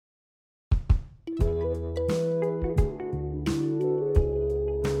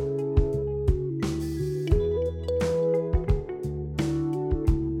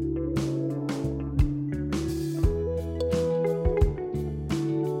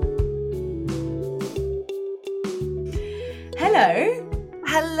Hello.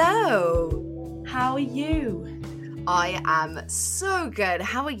 Hello. How are you? I am so good.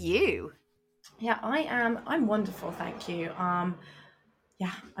 How are you? Yeah, I'm wonderful, thank you.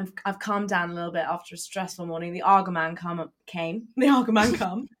 I've calmed down a little bit after a stressful morning. The Argoman came. The Argoman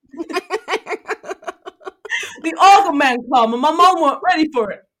come. The Argoman come, and my mum weren't ready for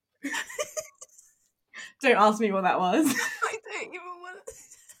it. Don't ask me what that was. I don't even want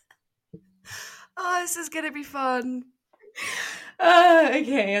to. Oh, this is going to be fun.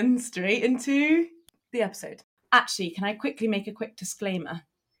 Okay, and straight into the episode. Actually, can I quickly make a quick disclaimer?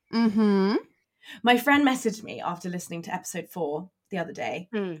 Mm-hmm. My friend messaged me after listening to episode 4 the other day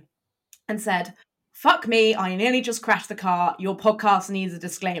and said, "Fuck me, I nearly just crashed the car. Your podcast needs a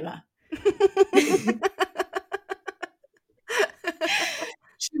disclaimer."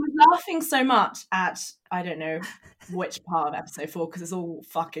 She was laughing so much at, I don't know which part of episode 4, because it's all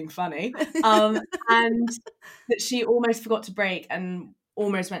fucking funny, and that she almost forgot to brake and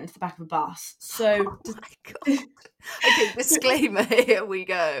almost went into the back of a bus. So, oh my God. Okay, disclaimer, here we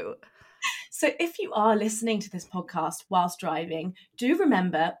go. So if you are listening to this podcast whilst driving, do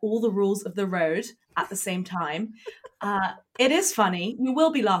remember all the rules of the road at the same time. It is funny. You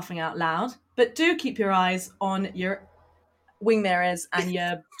will be laughing out loud, but do keep your eyes on your wing mirrors and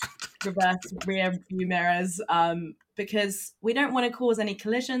your reverse rear view mirrors, because we don't want to cause any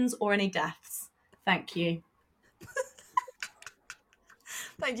collisions or any deaths. Thank you.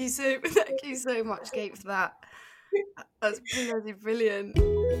 Thank you so much, Kate, for that. That's bloody brilliant.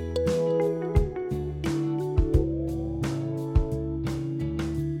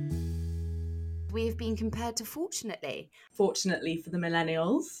 We have been compared to Fortunately. Fortunately for the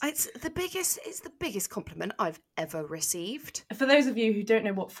millennials. It's the biggest compliment I've ever received. For those of you who don't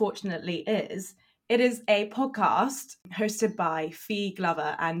know what Fortunately is, it is a podcast hosted by Fee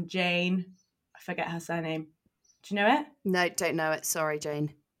Glover and Jane. I forget her surname. Do you know it? No, don't know it. Sorry,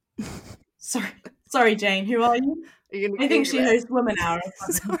 Jane. Sorry, Jane. Who are you? I think she hosts Woman Hour.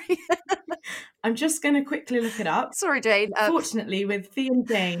 Sorry. I'm just going to quickly look it up. Sorry, Jane. Fortunately, with Fee and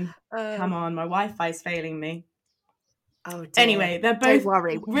Jane. Come on, my Wi-Fi's failing me. Oh, dear. Anyway, they're both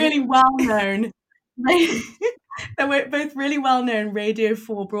really well-known. They're both really well-known Radio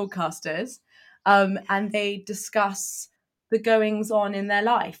 4 broadcasters, and they discuss the goings-on in their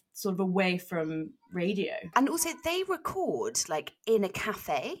life, sort of away from radio. And also, they record, like, in a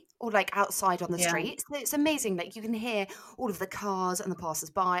cafe or, like, outside on the street. So it's amazing. Like, you can hear all of the cars and the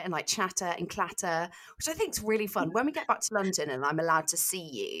passers-by and, like, chatter and clatter, which I think is really fun. When we get back to London and I'm allowed to see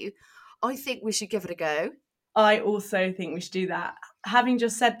you, I think we should give it a go. I also think we should do that. Having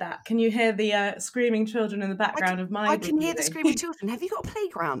just said that, can you hear the screaming children in the background of my I can hear the screaming children. Have you got a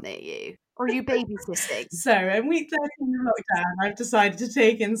playground near you? Or are you babysitting? So, in week 13 of lockdown, I've decided to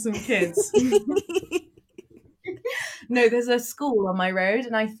take in some kids. No, there's a school on my road,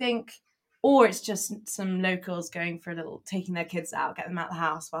 and I think, or it's just some locals going for a little, taking their kids out, get them out of the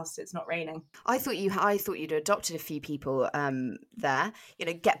house whilst it's not raining. I thought you'd adopted a few people there. You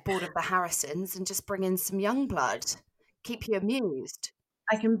know, get bored of the Harrisons and just bring in some young blood. Keep you amused.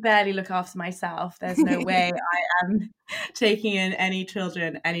 I can barely look after myself. There's no way I am taking in any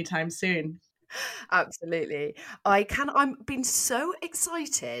children anytime soon. Absolutely. I'm been so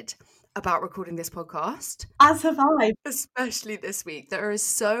excited about recording this podcast. As have I. Especially this week. There is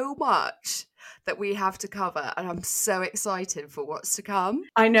so much that we have to cover, and I'm so excited for what's to come.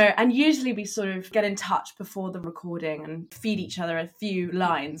 I know, and usually we sort of get in touch before the recording and feed each other a few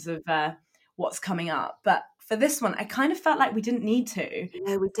lines of what's coming up. But for this one, I kind of felt like we didn't need to.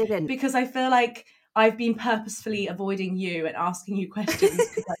 No, we didn't. Because I feel like I've been purposefully avoiding you and asking you questions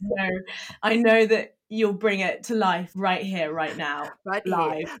because I know that you'll bring it to life right here, right now. Right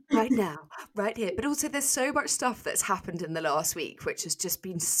live. Here, right now, right here. But also there's so much stuff that's happened in the last week, which has just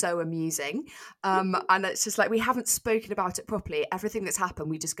been so amusing. And it's just like, we haven't spoken about it properly. Everything that's happened,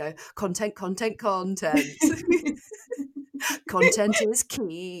 we just go, content. Content is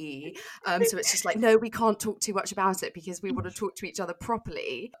key. So it's just like, no, we can't talk too much about it because we want to talk to each other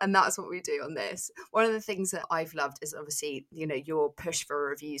properly. And that's what we do on this. One of the things that I've loved is obviously, you know, your push for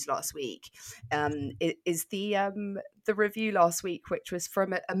reviews last week. Is the review last week, which was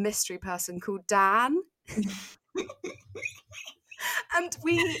from a mystery person called Dan. And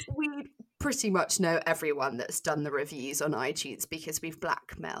we pretty much know everyone that's done the reviews on iTunes because we've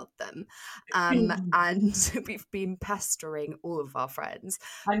blackmailed them, and we've been pestering all of our friends.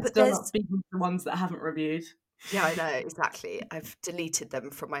 I'm still not speaking to the ones that haven't reviewed. Yeah, I know, exactly. I've deleted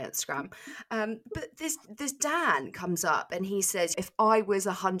them from my Instagram. But this Dan comes up and he says, if I was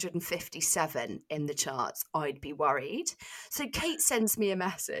 157 in the charts, I'd be worried. So Kate sends me a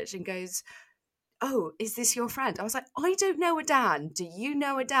message and goes, oh, is this your friend? I was like, I don't know a Dan. Do you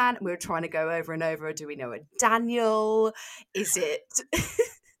know a Dan? And we were trying to go over and over. Do we know a Daniel? Is it?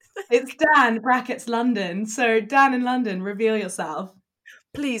 It's Dan, brackets London. So Dan in London, reveal yourself.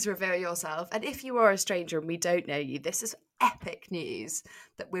 Please reveal yourself. And if you are a stranger and we don't know you, this is epic news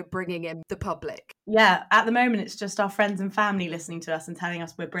that we're bringing in the public. Yeah, at the moment, it's just our friends and family listening to us and telling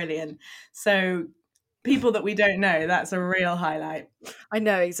us we're brilliant. So people that we don't know, that's a real highlight. I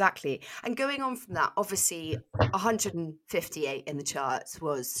know, exactly. And going on from that, obviously 158 in the charts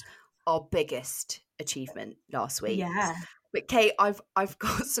was our biggest achievement last week. Yeah. But Kate, I've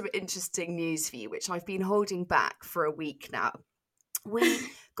got some interesting news for you, which I've been holding back for a week now. We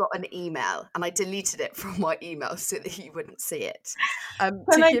got an email and I deleted it from my email so that you wouldn't see it. Can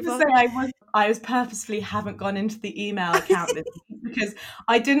I just say I was purposefully haven't gone into the email account this week because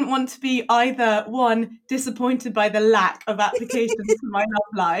I didn't want to be either, one, disappointed by the lack of applications for my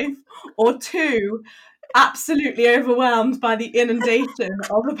love life, or two, absolutely overwhelmed by the inundation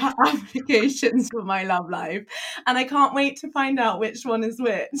of applications for my love life. And I can't wait to find out which one is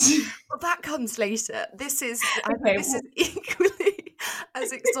which. Well, that comes later. This is Okay, this is equally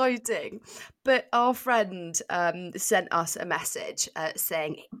as exciting. But our friend sent us a message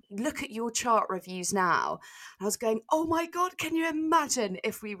saying, look at your chart reviews now. And I was going, oh my God, can you imagine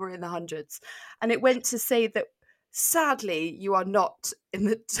if we were in the hundreds? And it went to say that sadly, you are not in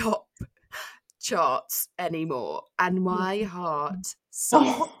the top charts anymore. And my heart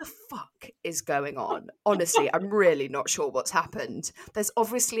sunk. What the fuck is going on? Honestly, I'm really not sure what's happened. There's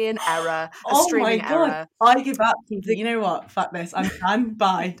obviously an error, a streaming error. I give up. You know what? Fuck this. I'm done.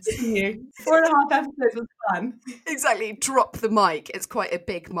 Bye. See you. 4.5 episodes was fun. Exactly. Drop the mic. It's quite a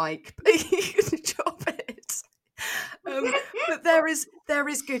big mic. You can drop it. But there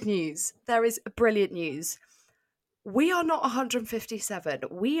is good news. There is brilliant news. We are not 157.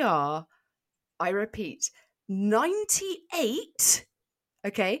 We are, I repeat, 98.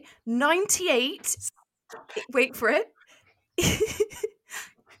 Okay, 98. Wait for it.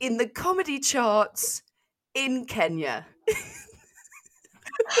 In the comedy charts in Kenya.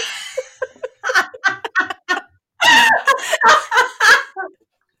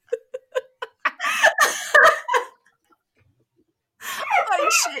 I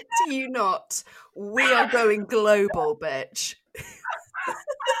shit you not. We are going global, bitch.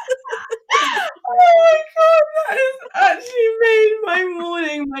 Oh my God, that has actually made my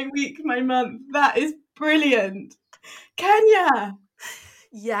morning, my week, my month. That is brilliant. Kenya.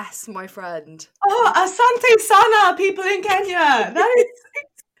 Yes, my friend. Oh, Asante Sana, people in Kenya. That is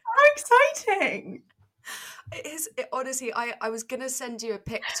so exciting. It is. Honestly, I was going to send you a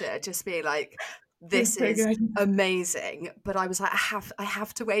picture, just be like, this is amazing. But I was like, I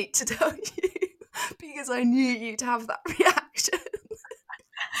have to wait to tell you because I knew you'd have that reaction.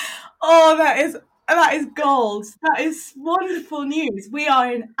 Oh, that is gold. That is wonderful news. We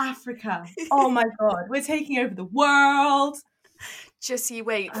are in Africa. Oh my God, we're taking over the world. Just you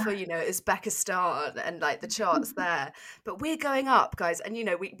wait for, Uzbekistan and like the charts there. But we're going up, guys. And,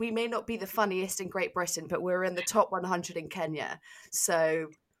 we may not be the funniest in Great Britain, but we're in the top 100 in Kenya. So,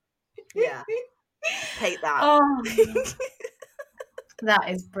 yeah, take that. Oh,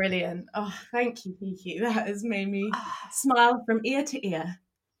 that is brilliant. Oh, thank you, Kiki. That has made me smile from ear to ear.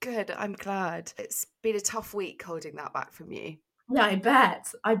 Good. I'm glad. It's been a tough week holding that back from you. Yeah, I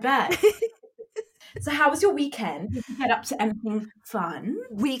bet. So how was your weekend? Did you get up to anything fun?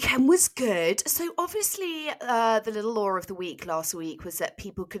 Weekend was good. So obviously the little law of the week last week was that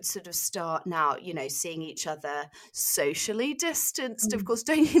people could sort of start now, seeing each other socially distanced. Of course,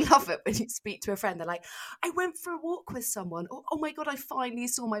 don't you love it when you speak to a friend? They're like, I went for a walk with someone. Oh my God, I finally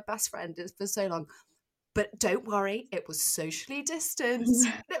saw my best friend for so long. But don't worry, it was socially distanced.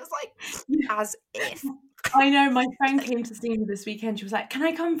 And it was like, as if. I know, my friend came to see me this weekend. She was like, can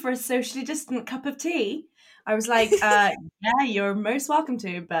I come for a socially distant cup of tea? I was like, yeah, you're most welcome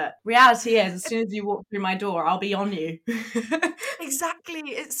to. But reality is, as soon as you walk through my door, I'll be on you. Exactly.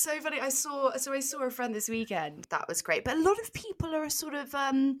 It's so funny. I saw a friend this weekend. That was great. But a lot of people are sort of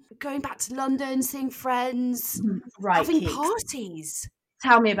going back to London, seeing friends, having parties.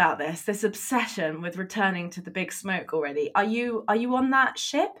 Tell me about this obsession with returning to the big smoke already. Are you on that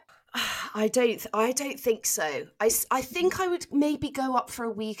ship? I don't think so. I think I would maybe go up for a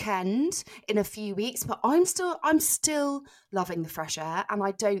weekend in a few weeks, but I'm still loving the fresh air, and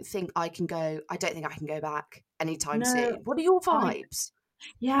I don't think I can go back anytime soon. What are your vibes?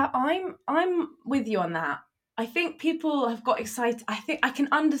 I'm with you on that. I think people have got excited. I think I can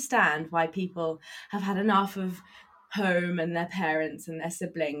understand why people have had enough of home and their parents and their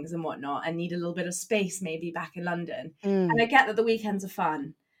siblings and whatnot and need a little bit of space maybe back in London. And I get that the weekends are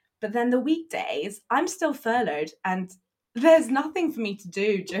fun. But then the weekdays, I'm still furloughed and there's nothing for me to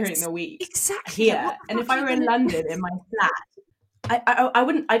do during the week Exactly. here. And if I were in London in my flat, I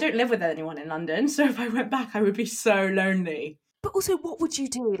wouldn't. I don't live with anyone in London, so if I went back, I would be so lonely. But also, what would you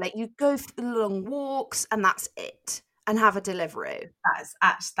do? Like, you go for long walks and that's it, and have a Deliveroo.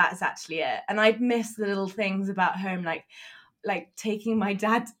 That is actually it. And I'd miss the little things about home, like taking my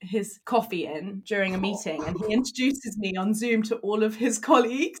dad his coffee in during a meeting, and he introduces me on Zoom to all of his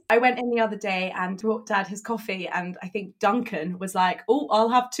colleagues. I went in the other day and brought dad his coffee, and I think Duncan was like, "Oh, I'll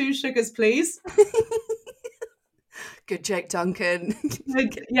have 2 sugars, please." Good joke, Duncan.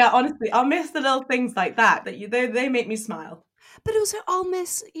 Yeah, honestly, I'll miss the little things like that they make me smile. But also, I'll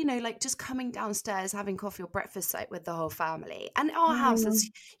miss, like just coming downstairs, having coffee or breakfast like with the whole family. And our house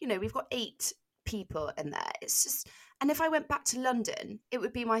is, we've got 8 people in there. It's just, and if I went back to London, it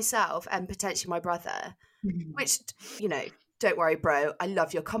would be myself and potentially my brother, which, don't worry, bro, I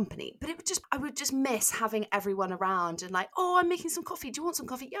love your company. But I would just miss having everyone around and like, oh, I'm making some coffee. Do you want some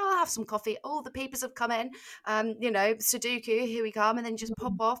coffee? Yeah, I'll have some coffee. Oh, the papers have come in. Sudoku, here we come. And then you just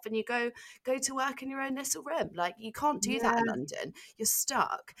pop off and you go to work in your own little room. Like, you can't do that in London. You're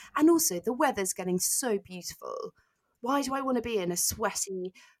stuck. And also, the weather's getting so beautiful. Why do I want to be in a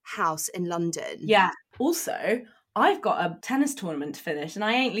sweaty house in London? Yeah. Also, I've got a tennis tournament to finish and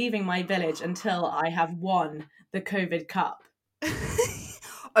I ain't leaving my village until I have won the COVID Cup.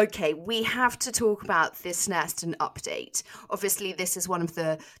 Okay, we have to talk about this Snairston update. Obviously, this is one of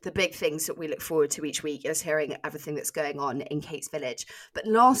the big things that we look forward to each week, is hearing everything that's going on in Kate's village. But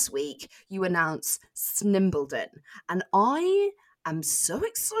last week, you announced Snimbledon, and I am so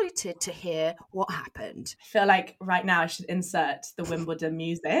excited to hear what happened. I feel like right now I should insert the Wimbledon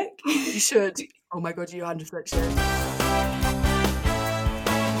music. You should. Oh my God, you 100% should.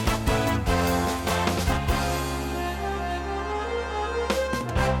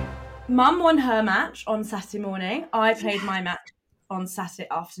 Mum won her match on Saturday morning. I played my match on Saturday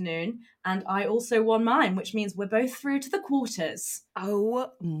afternoon, and I also won mine, which means we're both through to the quarters.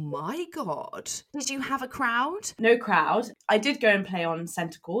 Oh my God. Did you have a crowd? No crowd. I did go and play on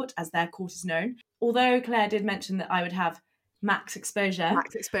centre court, as their court is known, although Claire did mention that I would have max exposure.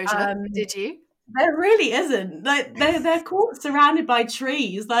 Max exposure, did you? There really isn't. Like, they're courts surrounded by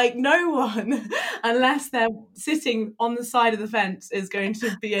trees. Like, no one, unless they're sitting on the side of the fence, is going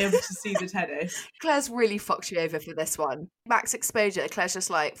to be able to see the tennis. Claire's really fucked you over for this one. Max exposure. Claire's just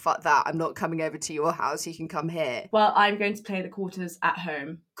like, fuck that. I'm not coming over to your house. You can come here. Well, I'm going to play the quarters at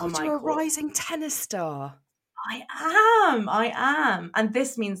home on my court. You're a rising tennis star. I am. And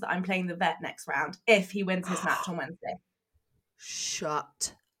this means that I'm playing the vet next round if he wins his match on Wednesday.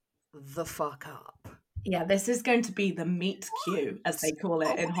 Shut the fuck up. Yeah, this is going to be the meet cute, as they call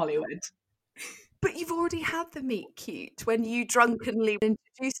it in Hollywood. But you've already had the meet cute when you drunkenly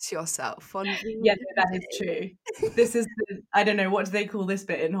introduced yourself on. Yeah, no, that is true. This is I don't know, what do they call this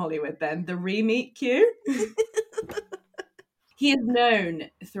bit in Hollywood then? The re-meet cute? He is known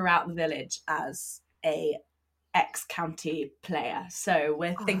throughout the village as a ex-county player, so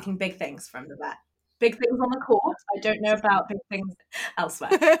we're thinking big things from the vet. Big things on the court. I don't know about big things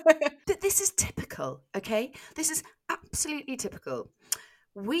elsewhere. But this is typical, okay? This is absolutely typical.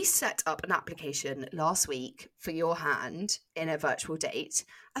 We set up an application last week for your hand in a virtual date,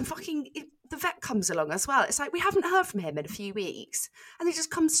 and the vet comes along as well. It's like, we haven't heard from him in a few weeks, and he just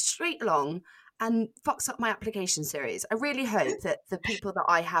comes straight along and fucks up my application series. I really hope that the people that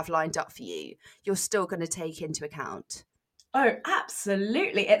I have lined up for you, you're still going to take into account. Oh,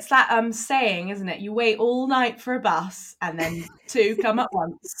 absolutely. It's that saying, isn't it? You wait all night for a bus and then 2 come at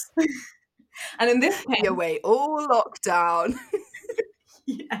once. And in this case... You wait all lockdown.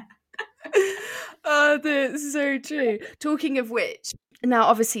 Yeah. Oh, that's so true. Talking of which, now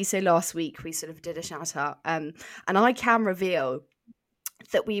obviously, so last week we sort of did a shout out, and I can reveal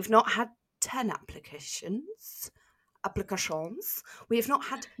that we've not had 10 applications. We have not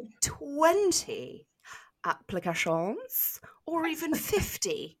had 20 applications, or even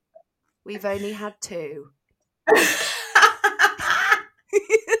 50. We've only had 2.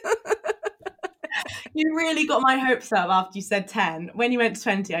 You really got my hopes up after you said 10. When you went to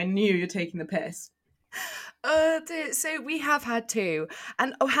 20, I knew you were taking the piss. So we have had 2.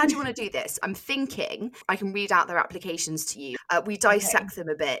 And how do you want to do this? I'm thinking I can read out their applications to you. We dissect them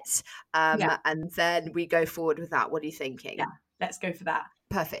a bit, and then we go forward with that. What are you thinking? Yeah, let's go for that.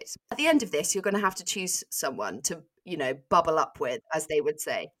 Perfect. At the end of this, you're going to have to choose someone to, bubble up with, as they would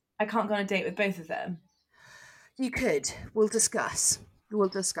say. I can't go on a date with both of them. You could. We'll discuss.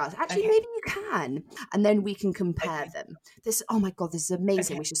 Actually, maybe you can. And then we can compare them. Oh my God, this is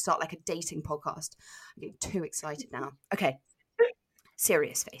amazing. Okay. We should start like a dating podcast. I'm getting too excited now. Okay.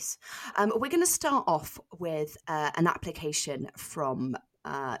 serious face. We're going to start off with an application from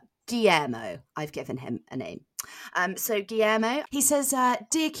Guillermo. I've given him a name. So Guillermo, he says,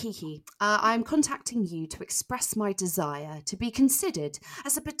 Dear Kiki, I'm contacting you to express my desire to be considered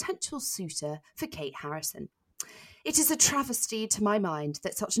as a potential suitor for Kate Harrison. It is a travesty to my mind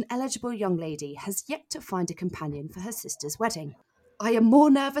that such an eligible young lady has yet to find a companion for her sister's wedding. I am more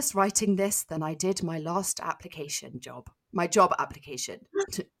nervous writing this than I did my last my job application.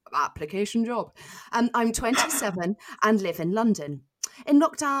 Application job. I'm 27 and live in London. In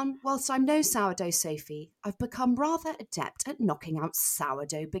lockdown, whilst I'm no sourdough Sophie, I've become rather adept at knocking out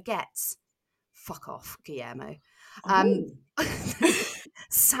sourdough baguettes. Fuck off, Guillermo.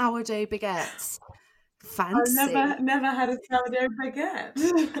 Sourdough baguettes. Fancy. I've never had a sourdough baguette.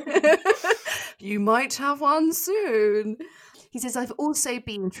 You might have one soon. He says, I've also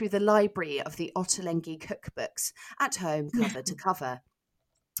been through the library of the Ottolenghi cookbooks at home, cover to cover,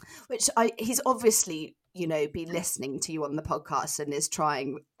 which he's obviously, been listening to you on the podcast and is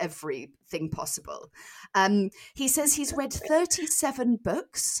trying everything possible. He says he's read 37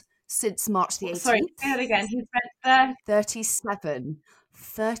 books since March the 18th. Sorry, say that again. He's read 37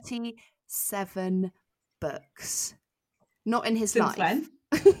 books. Not in his life. Since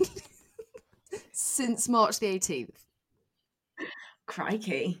when? Since March the 18th.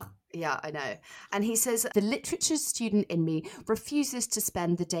 Crikey. Yeah, I know. And he says, the literature student in me refuses to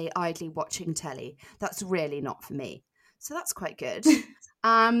spend the day idly watching telly. That's really not for me. So that's quite good.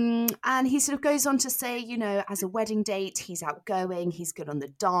 And he sort of goes on to say, as a wedding date, he's outgoing, he's good on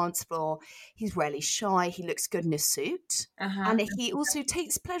the dance floor, he's rarely shy, he looks good in a suit. And he also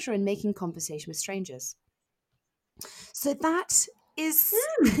takes pleasure in making conversation with strangers. So that is...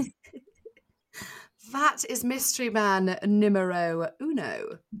 That is mystery man numero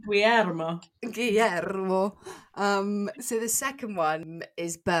uno. Guillermo. So the second one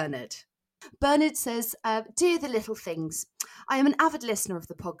is Bernard. Bernard says, Dear the Little Things, I am an avid listener of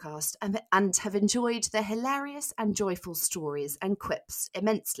the podcast and have enjoyed the hilarious and joyful stories and quips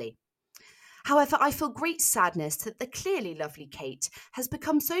immensely. However, I feel great sadness that the clearly lovely Kate has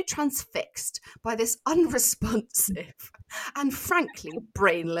become so transfixed by this unresponsive and frankly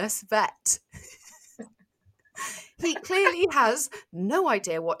brainless vet. He clearly has no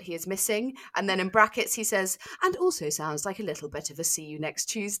idea what he is missing. And then in brackets, he says, and also sounds like a little bit of a see you next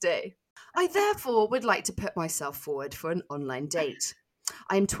Tuesday. I therefore would like to put myself forward for an online date.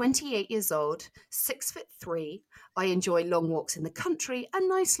 I am 28 years old, 6'3". I enjoy long walks in the country and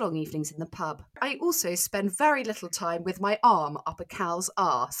nice long evenings in the pub. I also spend very little time with my arm up a cow's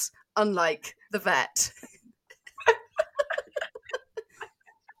arse, unlike the vet.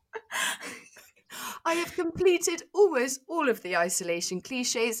 I have completed almost all of the isolation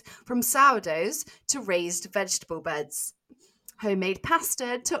cliches, from sourdoughs to raised vegetable beds, homemade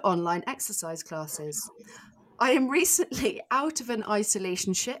pasta to online exercise classes. I am recently out of an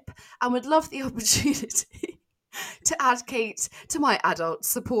isolation ship and would love the opportunity to add Kate to my adult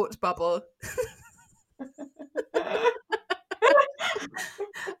support bubble.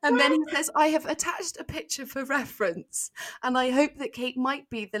 And then he says, I have attached a picture for reference, and I hope that Kate might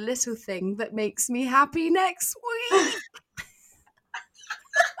be the little thing that makes me happy next week.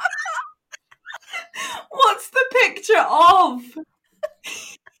 What's the picture of?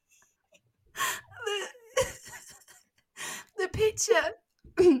 The picture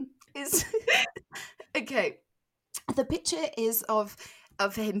is... Okay. The picture is of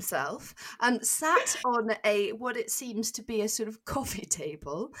himself sat on what it seems to be a sort of coffee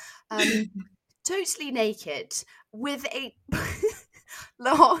table, totally naked, with a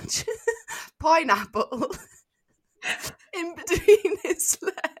large pineapple in between his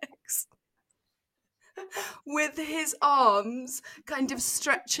legs, with his arms kind of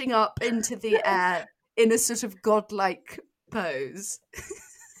stretching up into the air in a sort of godlike pose.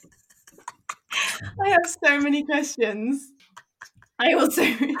 I have so many questions. I also,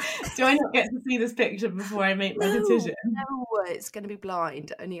 do I not get to see this picture before I make my decision? No, it's going to be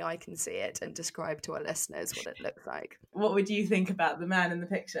blind. Only I can see it and describe to our listeners what it looks like. What would you think about the man in the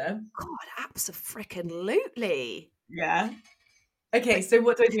picture? God, abso-freaking-lutely. Yeah. Okay, so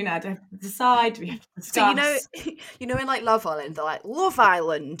what do I do now? Do I have to decide? Do we have to discuss? So you know in like Love Island, they're like, Love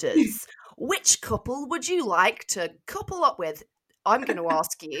Islanders, which couple would you like to couple up with? I'm going to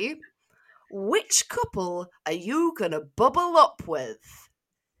ask you, which couple are you going to bubble up with?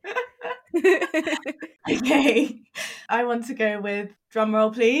 Okay, I want to go with,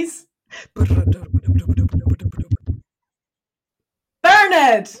 drumroll please, Bernard!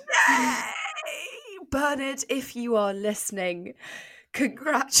 Yay! Bernard, if you are listening,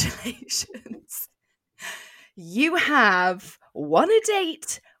 congratulations. You have won a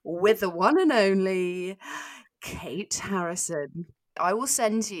date with the one and only Kate Harrison. I will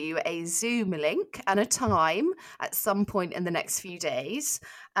send you a Zoom link and a time at some point in the next few days.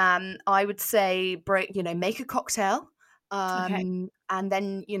 I would say, make a cocktail. Okay. And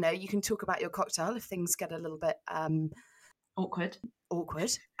then, you can talk about your cocktail if things get a little bit Awkward.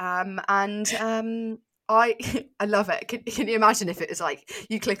 I I love it. Can you imagine if it was like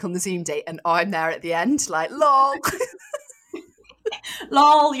you click on the Zoom date and I'm there at the end, like, lol.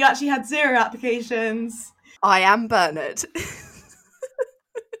 Lol, you actually had 0 applications. I am Bernard.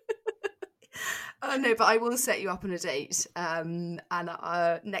 Oh no, but I will set you up on a date. And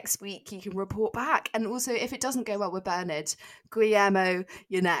next week you can report back. And also, if it doesn't go well with Bernard, Guillermo,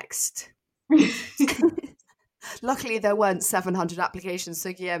 you're next. Luckily, there weren't 700 applications,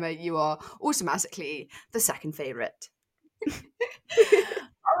 so Guillermo, you are automatically the second favourite.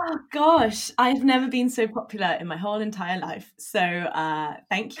 Oh gosh, I've never been so popular in my whole entire life. So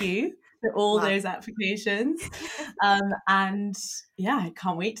thank you for all those applications. And yeah, I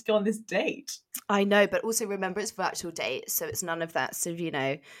can't wait to go on this date. I know, but also remember it's virtual date, so it's none of that. So, you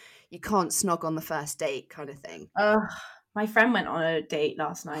can't snog on the first date kind of thing. My friend went on a date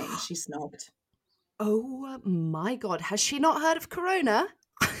last night and she snogged. Oh my God. Has she not heard of Corona?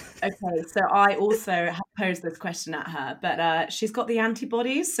 Okay, so I also have posed this question at her, but she's got the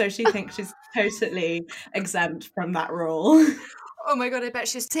antibodies, so she thinks she's totally exempt from that rule. Oh my God, I bet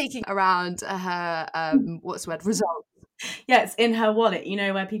she's taking around her, what's the word, results. Yeah, it's in her wallet,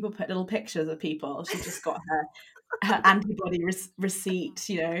 where people put little pictures of people. She's just got her antibody receipt,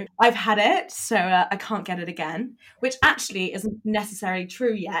 I've had it, so I can't get it again, which actually isn't necessarily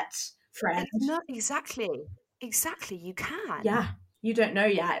true yet, friend. No, exactly, you can. Yeah, you don't know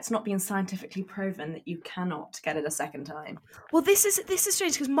yet. It's not been scientifically proven that you cannot get it a second time. Well, this is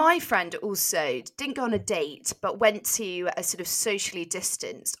strange because my friend also didn't go on a date, but went to a sort of socially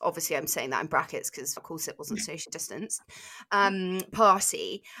distanced, obviously I'm saying that in brackets because of course it wasn't social distance,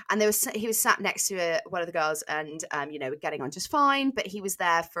 party. And he was sat next to one of the girls and, we're getting on just fine, but he was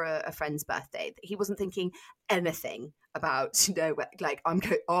there for a friend's birthday. He wasn't thinking anything about, like, I'm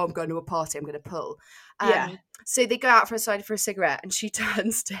going to a party, I'm going to pull. Yeah. So they go out for a cigarette and she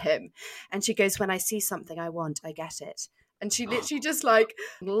turns to him and she goes, when I see something I want, I get it. And she literally just like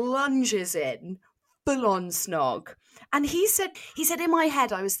lunges in, full on snog. And he said, in my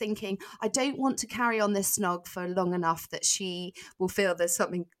head, I was thinking, I don't want to carry on this snog for long enough that she will feel there's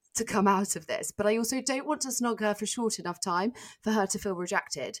something to come out of this. But I also don't want to snog her for short enough time for her to feel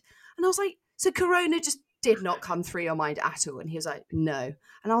rejected. And I was like, so Corona just did not come through your mind at all? And he was like, no.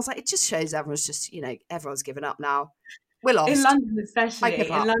 And I was like, it just shows everyone's just, everyone's given up now. We're lost. In London, especially. In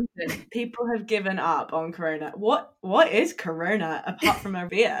London, people have given up on Corona. What is Corona apart from a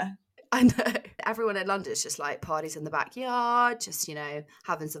beer? I know. Everyone in London is just like parties in the backyard, just,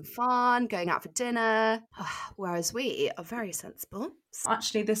 having some fun, going out for dinner. Whereas we are very sensible.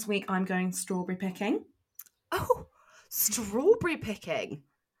 Actually, this week I'm going strawberry picking. Oh, strawberry picking.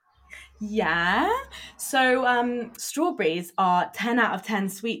 Yeah. So strawberries are 10 out of 10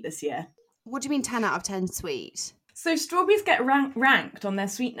 sweet this year. What do you mean 10 out of 10 sweet? So strawberries get ranked on their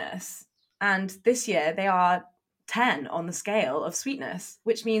sweetness. And this year they are 10 on the scale of sweetness,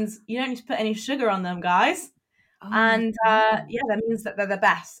 which means you don't need to put any sugar on them, guys. Oh, and that means that they're the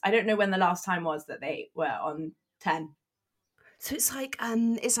best. I don't know when the last time was that they were on 10. So it's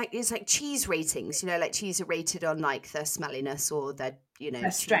like cheese ratings, like cheese are rated on like their smelliness or their,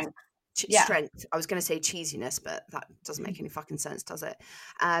 their strength. Strength. I was going to say cheesiness, but that doesn't make any fucking sense, does it?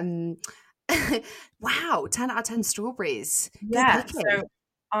 Wow, 10 out of 10 strawberries. Yeah, so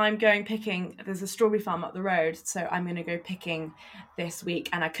I'm going picking. There's a strawberry farm up the road, so I'm going to go picking this week.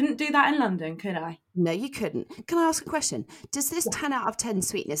 And I couldn't do that in London, could I? No, you couldn't. Can I ask a question? Does this 10 out of 10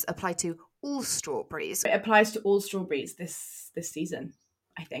 sweetness apply to all strawberries? It applies to all strawberries this season,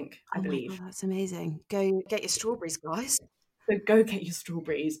 I believe. God, that's amazing. Go get your strawberries, guys. So go get your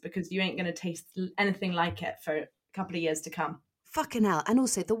strawberries because you ain't going to taste anything like it for a couple of years to come. Fucking hell. And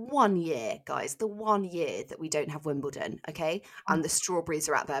also the 1 year, guys, the 1 year that we don't have Wimbledon, okay? And the strawberries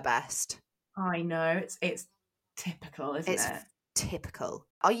are at their best. I know. It's typical, isn't it? It's typical.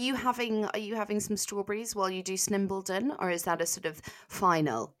 Are you having some strawberries while you do Snimbledon, or is that a sort of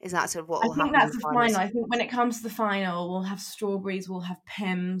final? Is that sort of what will happen? I think that's the final. I think when it comes to the final, we'll have strawberries, we'll have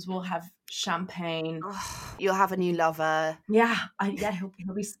Pimm's, we'll have champagne. Oh, you'll have a new lover. Yeah, he'll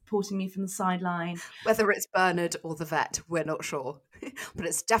be supporting me from the sideline. Whether it's Bernard or the vet, we're not sure, but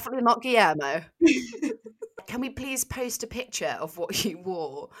it's definitely not Guillermo. Can we please post a picture of what you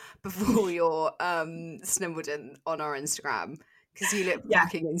wore before your Snimbledon on our Instagram? Because you look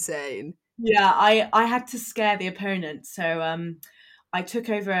fucking insane. Yeah, I had to scare the opponent. So I took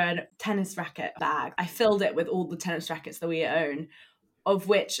over a tennis racket bag. I filled it with all the tennis rackets that we own, of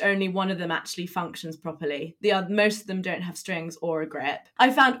which only one of them actually functions properly. Most of them don't have strings or a grip.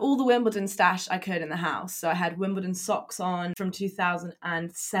 I found all the Wimbledon stash I could in the house. So I had Wimbledon socks on from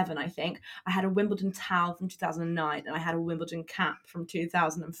 2007, I think. I had a Wimbledon towel from 2009, and I had a Wimbledon cap from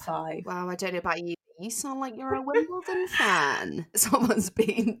 2005. Wow, I don't know about you. You sound like you're a Wimbledon fan. Someone's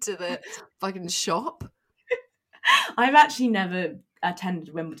been to the fucking shop. I've actually never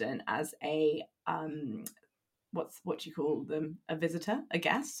attended Wimbledon as a what do you call them? A visitor, a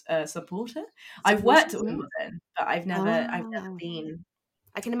guest, a supporter. I've worked at Wimbledon, but I've never been.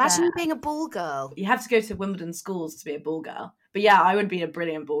 I can imagine there. you being a ball girl. You have to go to Wimbledon schools to be a ball girl. But yeah, I would be a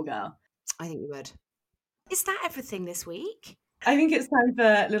brilliant ball girl. I think you would. Is that everything this week? I think it's time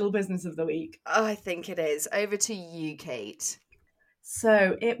for Little Business of the Week. I think it is. Over to you, Kate.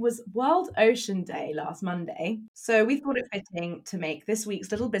 So it was World Ocean Day last Monday. So we thought it fitting to make this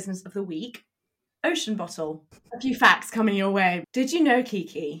week's Little Business of the Week ocean bottle. A few facts coming your way. Did you know,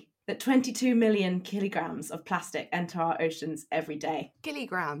 Kiki, that 22 million kilograms of plastic enter our oceans every day?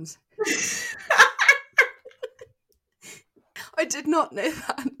 Kilograms. I did not know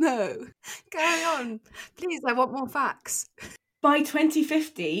that. No. Carry on. Please, I want more facts. By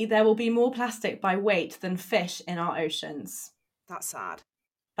 2050, there will be more plastic by weight than fish in our oceans. That's sad.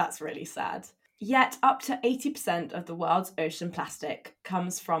 That's really sad. Yet, up to 80% of the world's ocean plastic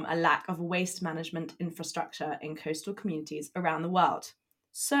comes from a lack of waste management infrastructure in coastal communities around the world.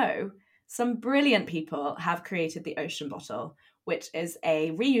 So, some brilliant people have created the Ocean Bottle, which is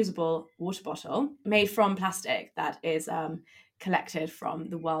a reusable water bottle made from plastic that is collected from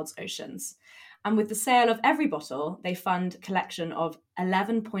the world's oceans. And with the sale of every bottle, they fund collection of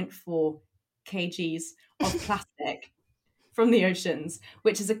 11.4 kgs of plastic from the oceans,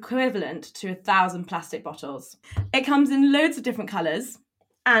 which is equivalent to 1,000 plastic bottles. It comes in loads of different colours,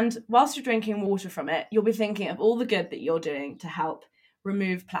 and whilst you're drinking water from it, you'll be thinking of all the good that you're doing to help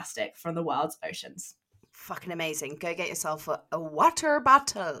remove plastic from the world's oceans. Fucking amazing. Go get yourself a water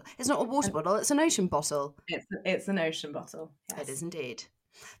bottle. It's not a water bottle, it's an ocean bottle. It's an ocean bottle. Yes. It is indeed.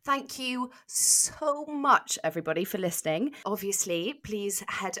 Thank you so much, everybody, for listening. Obviously, please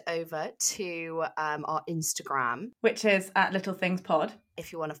head over to our Instagram, which is at Little Things Pod,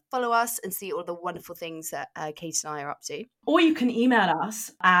 if you want to follow us and see all the wonderful things that Kate and I are up to. Or you can email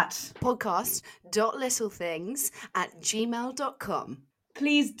us at podcast.littlethings@gmail.com.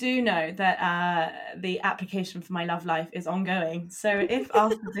 Please do know that the application for my love life is ongoing. So if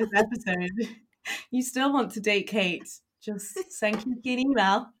after this episode you still want to date Kate, just send Kiki an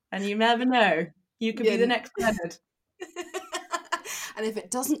email, and you never know. You could be the next Bernard. And if it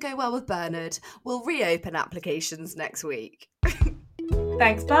doesn't go well with Bernard, we'll reopen applications next week.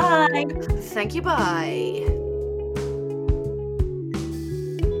 Thanks, bye. Thank you, bye.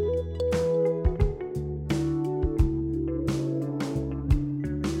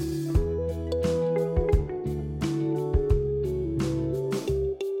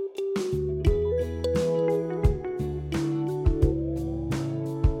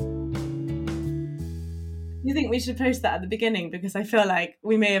 You think we should post that at the beginning? Because I feel like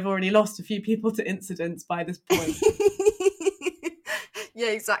we may have already lost a few people to incidents by this point.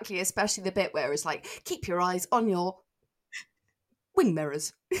 Yeah, exactly. Especially the bit where it's like, keep your eyes on your wing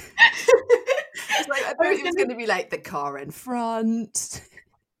mirrors. It's like, I thought it was going to be like the car in front.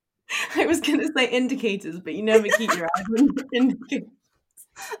 I was going to say indicators, but you never keep your eyes on indicators.